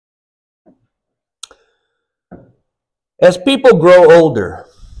As people grow older,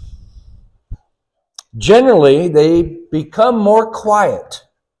 generally they become more quiet.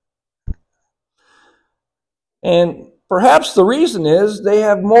 And perhaps the reason is they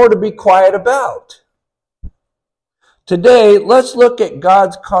have more to be quiet about. Today, let's look at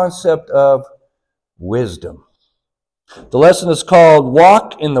God's concept of wisdom. The lesson is called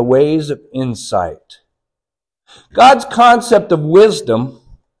Walk in the Ways of Insight. God's concept of wisdom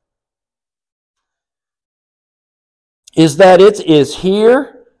is that it is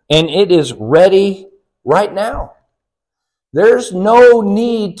here and it is ready right now. There's no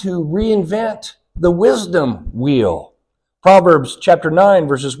need to reinvent the wisdom wheel. Proverbs chapter 9,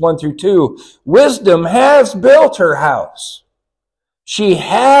 verses 1 through 2. Wisdom has built her house. She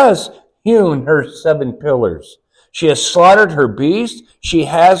has hewn her 7 pillars. She has slaughtered her beast. She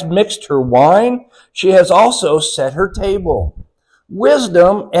has mixed her wine. She has also set her table.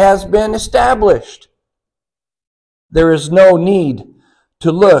 Wisdom has been established. There is no need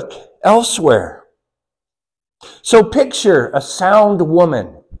to look elsewhere. So picture a sound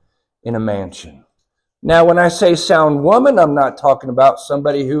woman in a mansion. Now, when I say sound woman, I'm not talking about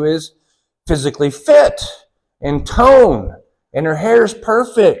somebody who is physically fit and tone and her hair is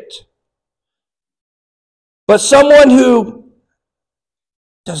perfect. But someone who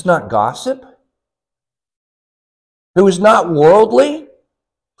does not gossip, who is not worldly,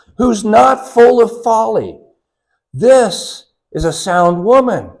 who's not full of folly. This is a sound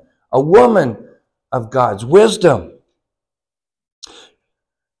woman, a woman of God's wisdom.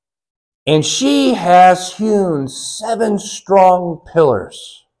 And she has hewn 7 strong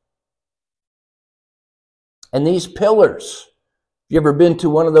pillars. And these pillars, if you've ever been to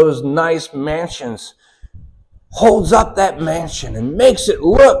one of those nice mansions, holds up that mansion and makes it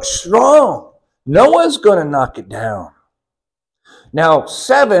look strong. No one's going to knock it down. Now,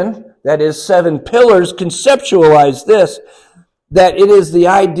 7, that is 7 pillars, conceptualize this, that it is the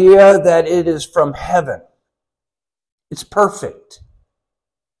idea that it is from heaven. It's perfect.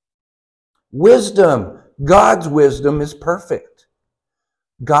 Wisdom, God's wisdom is perfect.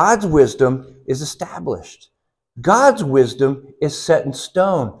 God's wisdom is established. God's wisdom is set in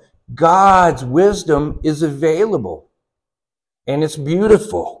stone. God's wisdom is available. And it's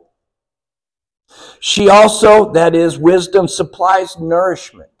beautiful. She also, that is, wisdom supplies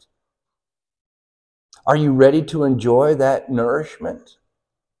nourishment. Are you ready to enjoy that nourishment?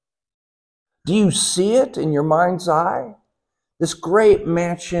 Do you see it in your mind's eye? This great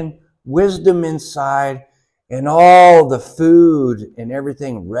mansion, wisdom inside, and all the food and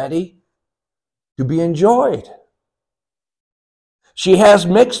everything ready to be enjoyed. She has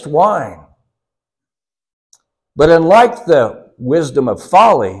mixed wine. But unlike the wisdom of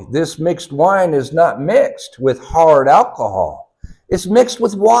folly, this mixed wine is not mixed with hard alcohol. It's mixed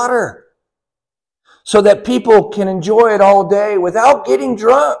with water so that people can enjoy it all day without getting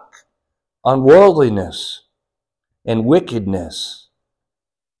drunk on worldliness and wickedness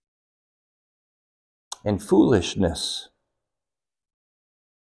and foolishness.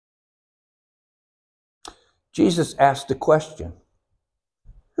 Jesus asked a question.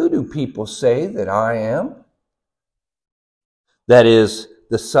 Who do people say that I am? That is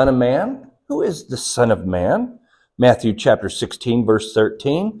the Son of Man. Who is the Son of Man? Matthew chapter 16, verse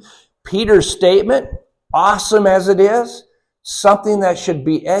 13. Peter's statement, awesome as it is, something that should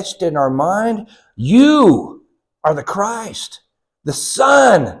be etched in our mind. You are the Christ, the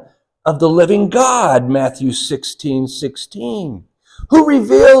Son of the living God. Matthew 16, 16. Who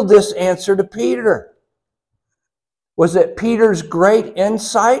revealed this answer to Peter? Was it Peter's great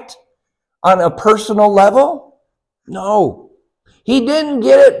insight on a personal level? No. He didn't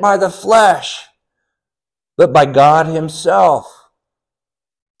get it by the flesh, but by God himself.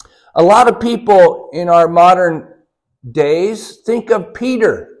 A lot of people in our modern days think of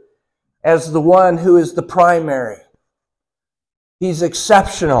Peter as the one who is the primary. He's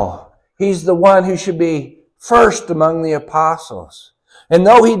exceptional. He's the one who should be first among the apostles. And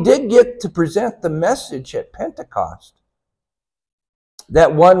though he did get to present the message at Pentecost,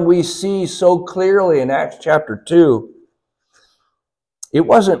 that one we see so clearly in Acts chapter 2, it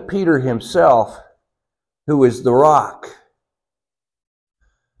wasn't Peter himself who is the rock.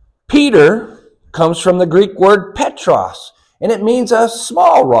 Peter comes from the Greek word Petros, and it means a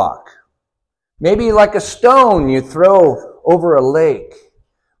small rock. Maybe like a stone you throw over a lake.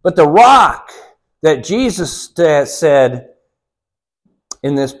 But the rock that Jesus said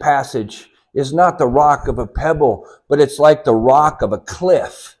in this passage is not the rock of a pebble, but it's like the rock of a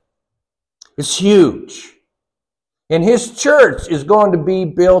cliff. It's huge. And his church is going to be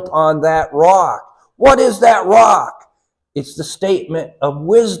built on that rock. What is that rock? It's the statement of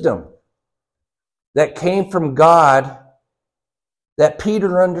wisdom that came from God that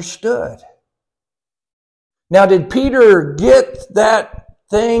Peter understood. Now, did Peter get that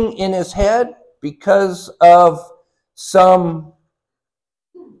thing in his head because of some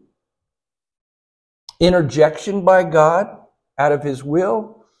interjection by God out of his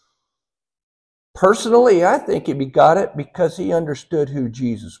will? Personally, I think he got it because he understood who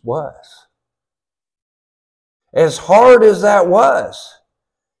Jesus was. As hard as that was,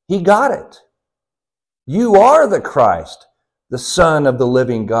 he got it. You are the Christ, the Son of the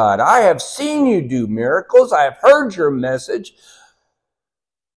living God. I have seen you do miracles. I have heard your message.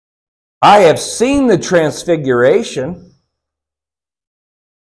 I have seen the transfiguration.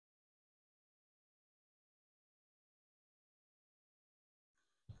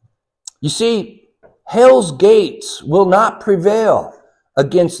 You see, hell's gates will not prevail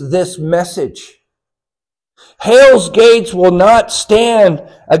against this message. Hell's gates will not stand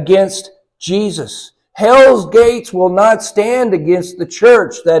against Jesus. Hell's gates will not stand against the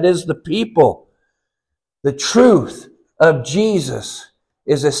church, that is the people. The truth of Jesus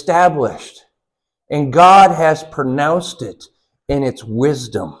is established, and God has pronounced it in its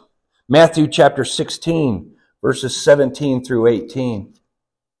wisdom. Matthew chapter 16, verses 17 through 18.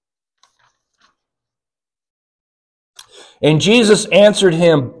 And Jesus answered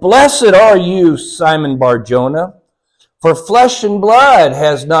him, "Blessed are you, Simon Bar-Jonah, for flesh and blood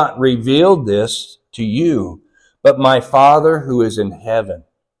has not revealed this to you, but my Father who is in heaven.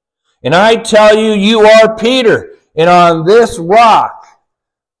 And I tell you, you are Peter, and on this rock,"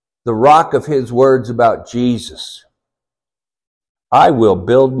 the rock of his words about Jesus, "I will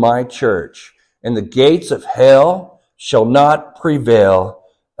build my church, and the gates of hell shall not prevail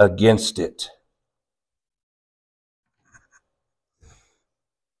against it."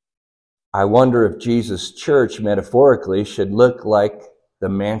 I wonder if Jesus' church, metaphorically, should look like the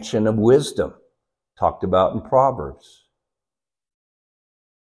mansion of wisdom, talked about in Proverbs.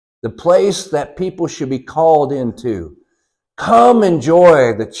 The place that people should be called into. Come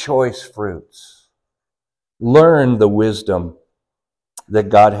enjoy the choice fruits. Learn the wisdom that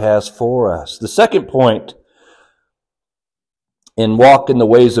God has for us. The second point in walk in the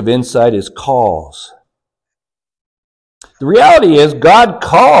ways of insight is calls. The reality is God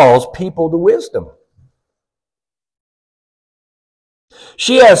calls people to wisdom.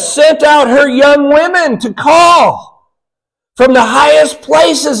 She has sent out her young women to call from the highest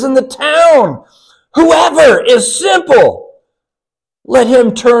places in the town. Whoever is simple, let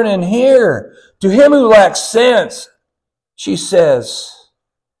him turn and hear. To him who lacks sense, she says,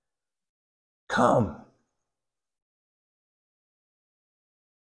 come.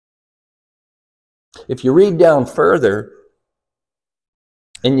 If you read down further,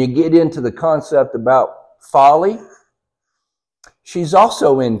 and you get into the concept about folly, she's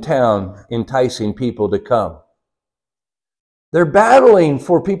also in town enticing people to come. They're battling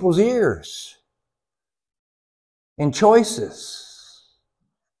for people's ears and choices.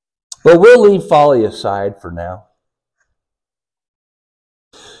 But we'll leave folly aside for now.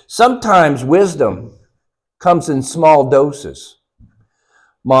 Sometimes wisdom comes in small doses.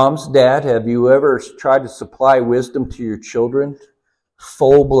 Moms, Dad, have you ever tried to supply wisdom to your children?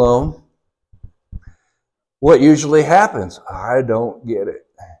 Full blown. What usually happens? I don't get it.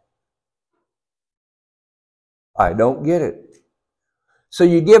 I don't get it. So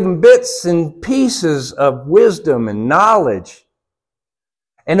you give them bits and pieces of wisdom and knowledge.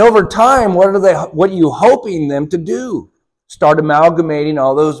 And over time, what are you hoping them to do? Start amalgamating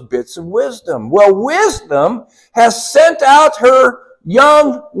all those bits of wisdom. Well, wisdom has sent out her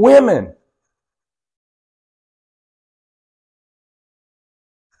young women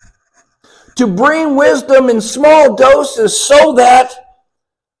to bring wisdom in small doses so that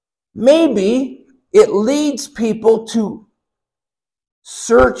maybe it leads people to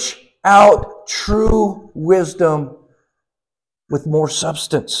search out true wisdom with more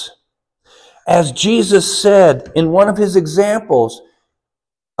substance. As Jesus said in one of his examples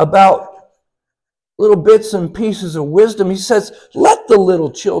about little bits and pieces of wisdom, he says, "Let the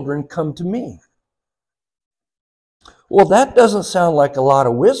little children come to me." Well, that doesn't sound like a lot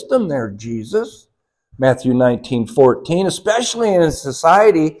of wisdom there, Jesus. Matthew 19:14, especially in a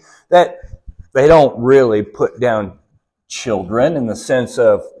society that they don't really put down children in the sense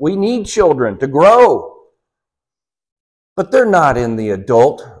of we need children to grow. But they're not in the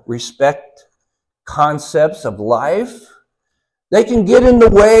adult respect concepts of life. They can get in the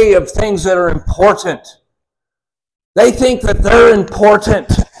way of things that are important. They think that they're important.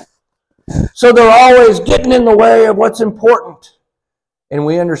 So they're always getting in the way of what's important. And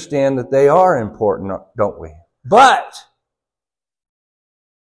we understand that they are important, don't we? But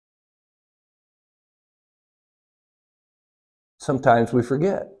Sometimes we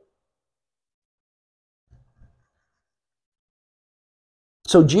forget.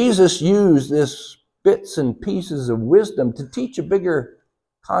 So Jesus used this bits and pieces of wisdom to teach a bigger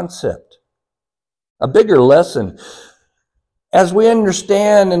concept, a bigger lesson. As we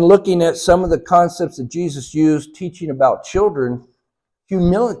understand and looking at some of the concepts that Jesus used teaching about children,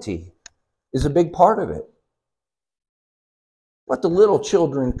 humility is a big part of it. Let the little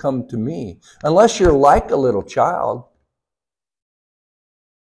children come to me. Unless you're like a little child,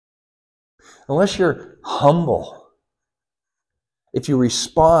 unless you're humble, if you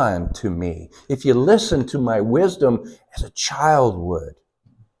respond to me, if you listen to my wisdom as a child would.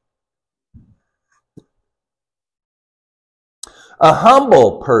 A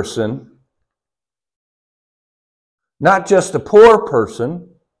humble person, not just a poor person,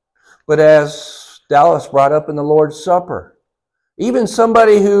 but as Dallas brought up in the Lord's Supper, even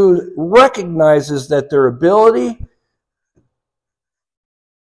somebody who recognizes that their ability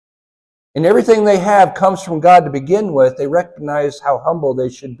and everything they have comes from God to begin with, they recognize how humble they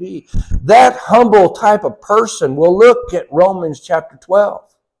should be. That humble type of person will look at Romans chapter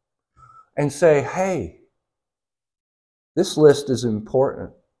 12 and say, hey, this list is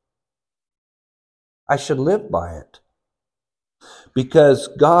important. I should live by it because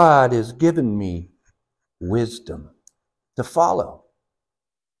God has given me wisdom to follow.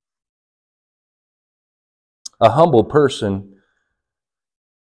 A humble person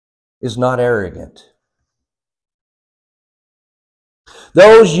is not arrogant.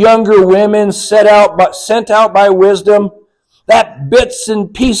 Those younger women sent out by wisdom, that bits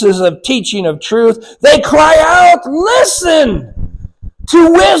and pieces of teaching of truth, they cry out, listen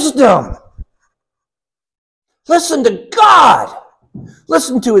to wisdom. Listen to God.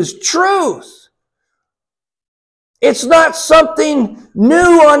 Listen to His truth. It's not something new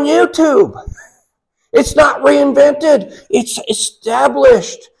on YouTube. It's not reinvented. It's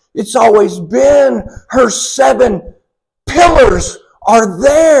established. It's always been. Her 7 pillars are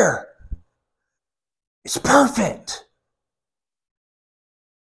there. It's perfect.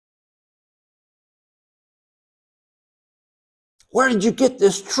 Where did you get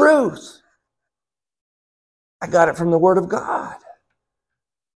this truth? I got it from the Word of God.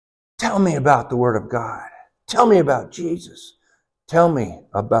 Tell me about the Word of God. Tell me about Jesus. Tell me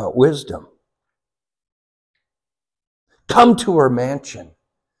about wisdom. Come to her mansion.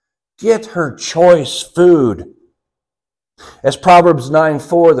 Get her choice food. As Proverbs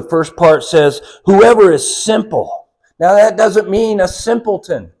 9:4, the first part says, whoever is simple. Now that doesn't mean a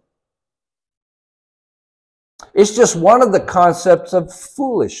simpleton. It's just one of the concepts of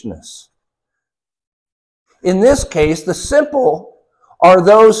foolishness. In this case, the simple are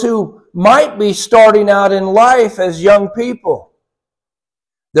those who might be starting out in life as young people.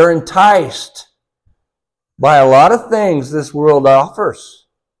 They're enticed by a lot of things this world offers.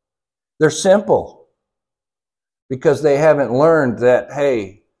 They're simple because they haven't learned that,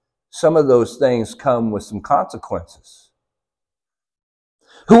 hey, some of those things come with some consequences.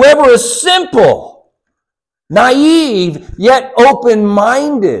 Whoever is simple, naive, yet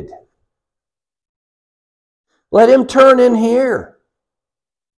open-minded, let him turn in here.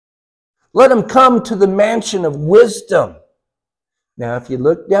 Let him come to the mansion of wisdom. Now, if you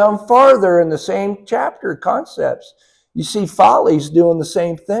look down farther in the same chapter concepts, you see folly's doing the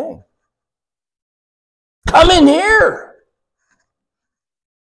same thing. Come in here.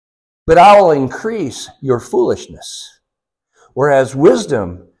 But I will increase your foolishness. Whereas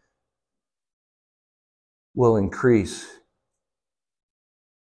wisdom will increase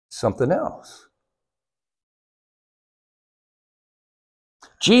something else.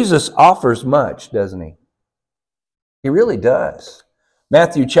 Jesus offers much, doesn't he? He really does.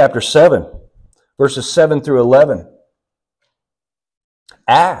 Matthew chapter 7, verses 7 through 11.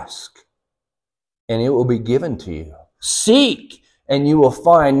 Ask, and it will be given to you. Seek, and you will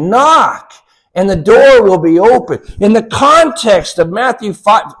find. Knock, and the door will be open. In the context of Matthew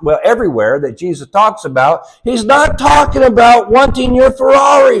 5, well, everywhere that Jesus talks about, he's not talking about wanting your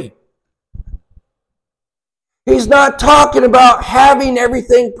Ferrari. He's not talking about having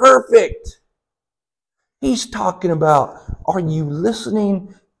everything perfect. He's talking about, are you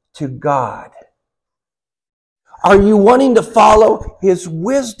listening to God? Are you wanting to follow His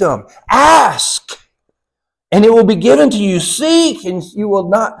wisdom? Ask, and it will be given to you. Seek, and you will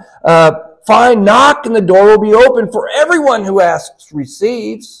not find. Knock, and the door will be open. For everyone who asks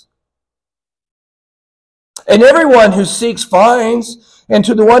receives, and everyone who seeks finds, and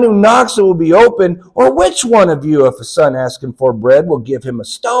to the one who knocks it will be open. Or which one of you, if a son asks him for bread, will give him a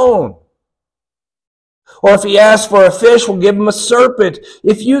stone? Or if he asks for a fish, we'll give him a serpent.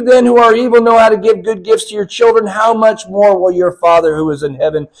 If you then who are evil know how to give good gifts to your children, how much more will your Father who is in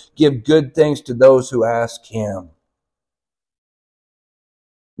heaven give good things to those who ask him?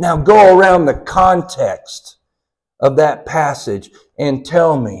 Now go around the context of that passage and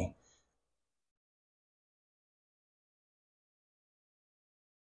tell me,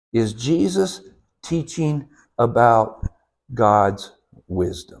 is Jesus teaching about God's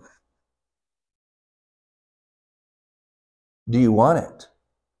wisdom? Do you want it?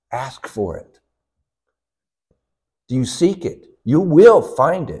 Ask for it. Do you seek it? You will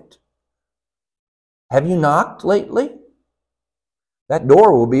find it. Have you knocked lately? That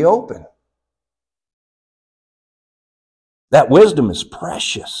door will be open. That wisdom is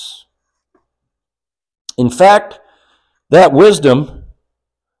precious. In fact, that wisdom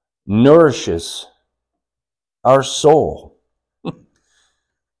nourishes our soul.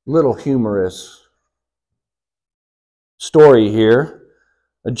 Little humorous story here.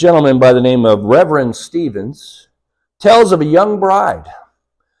 A gentleman by the name of Reverend Stevens tells of a young bride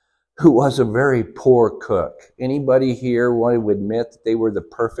who was a very poor cook. Anybody here want to admit that they were the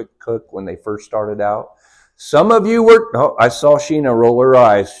perfect cook when they first started out? Some of you were. Oh, I saw Sheena roll her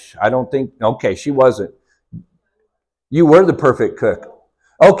eyes. I don't think. Okay, she wasn't. You were the perfect cook.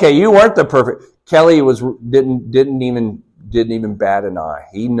 Okay, you weren't the perfect. Kelly didn't even bat an eye.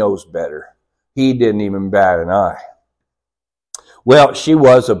 He knows better. He didn't even bat an eye. Well, she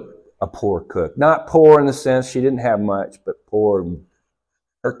was a poor cook. Not poor in the sense she didn't have much, but poor.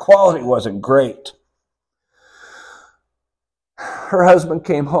 Her quality wasn't great. Her husband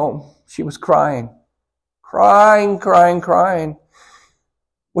came home. She was crying. Crying.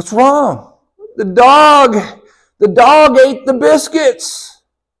 What's wrong? The dog ate the biscuits.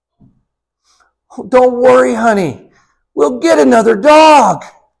 Oh, don't worry, honey. We'll get another dog.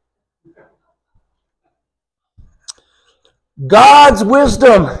 God's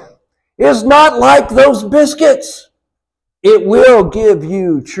wisdom is not like those biscuits. It will give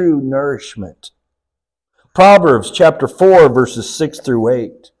you true nourishment. Proverbs chapter 4, verses 6 through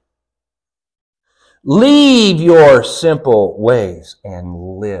 8. Leave your simple ways and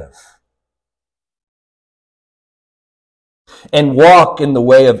live. And walk in the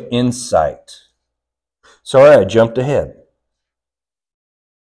way of insight. Sorry, I jumped ahead.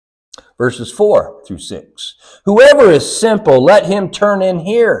 Verses 4 through 6. Whoever is simple, let him turn in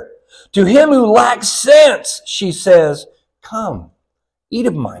here. To him who lacks sense, she says, come, eat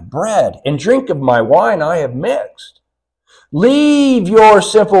of my bread and drink of my wine I have mixed. Leave your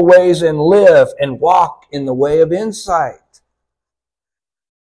simple ways and live and walk in the way of insight.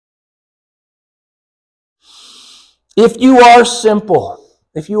 If you are simple,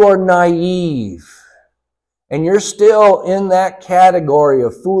 if you are naive, and you're still in that category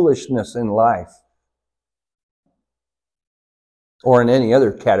of foolishness in life, or in any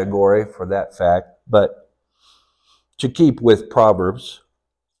other category for that fact, but to keep with Proverbs,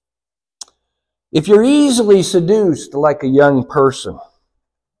 if you're easily seduced like a young person,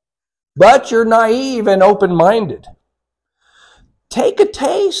 but you're naive and open-minded, take a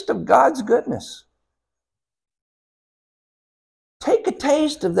taste of God's goodness. Take a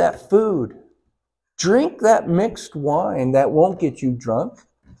taste of that food. Drink that mixed wine that won't get you drunk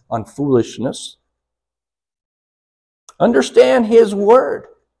on foolishness. Understand His word,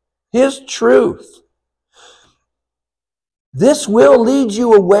 His truth. This will lead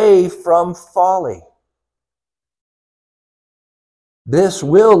you away from folly. This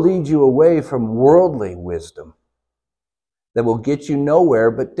will lead you away from worldly wisdom that will get you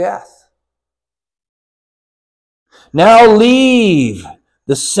nowhere but death. Now leave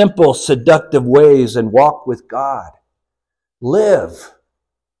the simple, seductive ways and walk with God. Live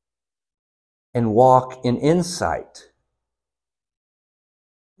and walk in insight,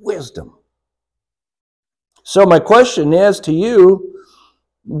 wisdom. So my question is to you,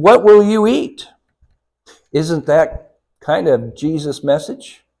 what will you eat? Isn't that kind of Jesus'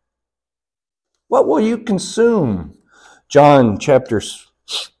 message? What will you consume? John chapter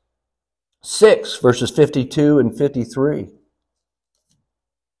 6, verses 52 and 53.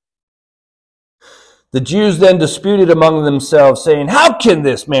 The Jews then disputed among themselves, saying, how can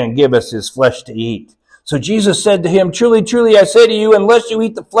this man give us his flesh to eat? So Jesus said to him, truly, truly, I say to you, unless you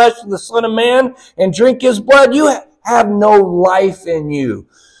eat the flesh of the Son of Man and drink his blood, you have no life in you.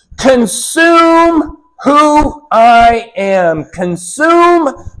 Consume who I am.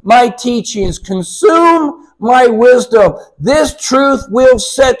 Consume my teachings. Consume my wisdom. This truth will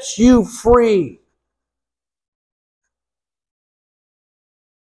set you free.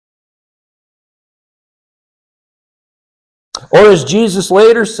 Or as Jesus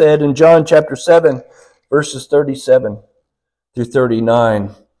later said in John chapter 7, verses 37 through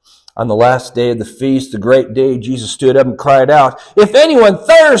 39. On the last day of the feast, the great day, Jesus stood up and cried out, "If anyone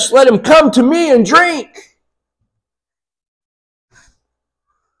thirsts, let him come to me and drink."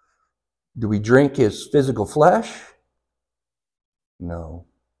 Do we drink his physical flesh? No.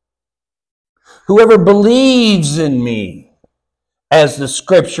 Whoever believes in me, as the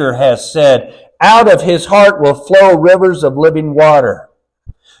scripture has said, out of his heart will flow rivers of living water.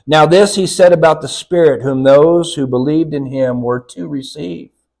 Now this he said about the Spirit, whom those who believed in him were to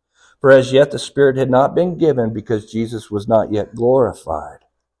receive. For as yet the Spirit had not been given, because Jesus was not yet glorified.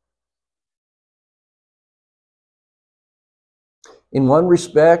 In one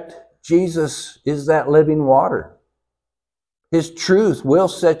respect, Jesus is that living water. His truth will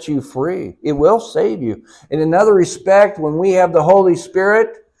set you free. It will save you. In another respect, when we have the Holy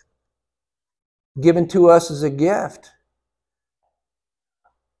Spirit given to us as a gift,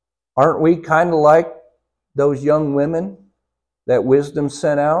 aren't we kind of like those young women that wisdom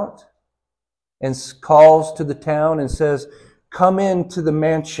sent out and calls to the town and says, "Come into the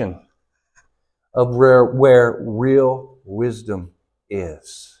mansion of where real wisdom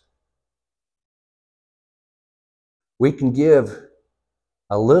is." We can give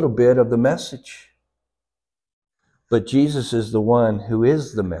a little bit of the message, but Jesus is the one who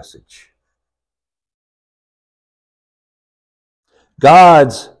is the message.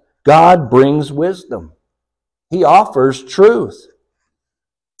 God brings wisdom. He offers truth.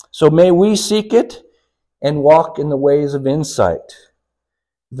 So may we seek it and walk in the ways of insight.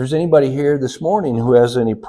 If there's anybody here this morning who has any